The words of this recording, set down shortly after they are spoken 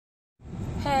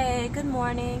Hey, good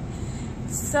morning.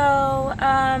 So,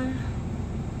 I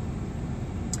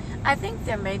think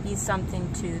there may be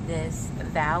something to this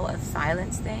vow of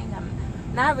silence thing. I'm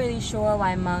not really sure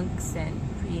why monks and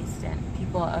priests and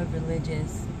people of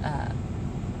religious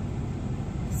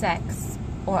sects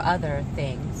or other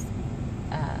things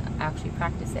actually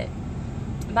practice it.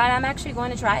 But I'm actually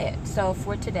going to try it. So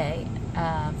for today,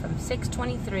 from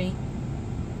 6:23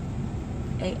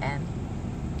 a.m.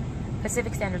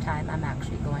 Pacific Standard Time, I'm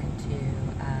actually going to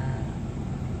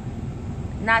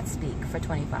not speak for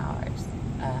 24 hours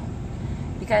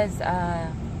because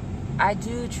I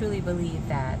do truly believe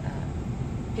that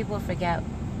people forget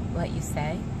what you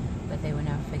say, but they will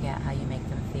never forget how you make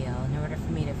them feel. In order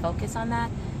for me to focus on that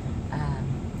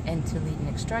and to lead an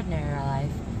extraordinary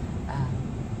life,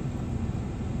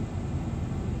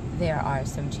 there are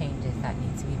some changes that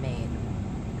need to be made.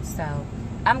 So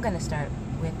I'm going to start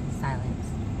with silence.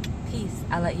 Peace.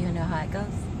 I'll let you know how it goes.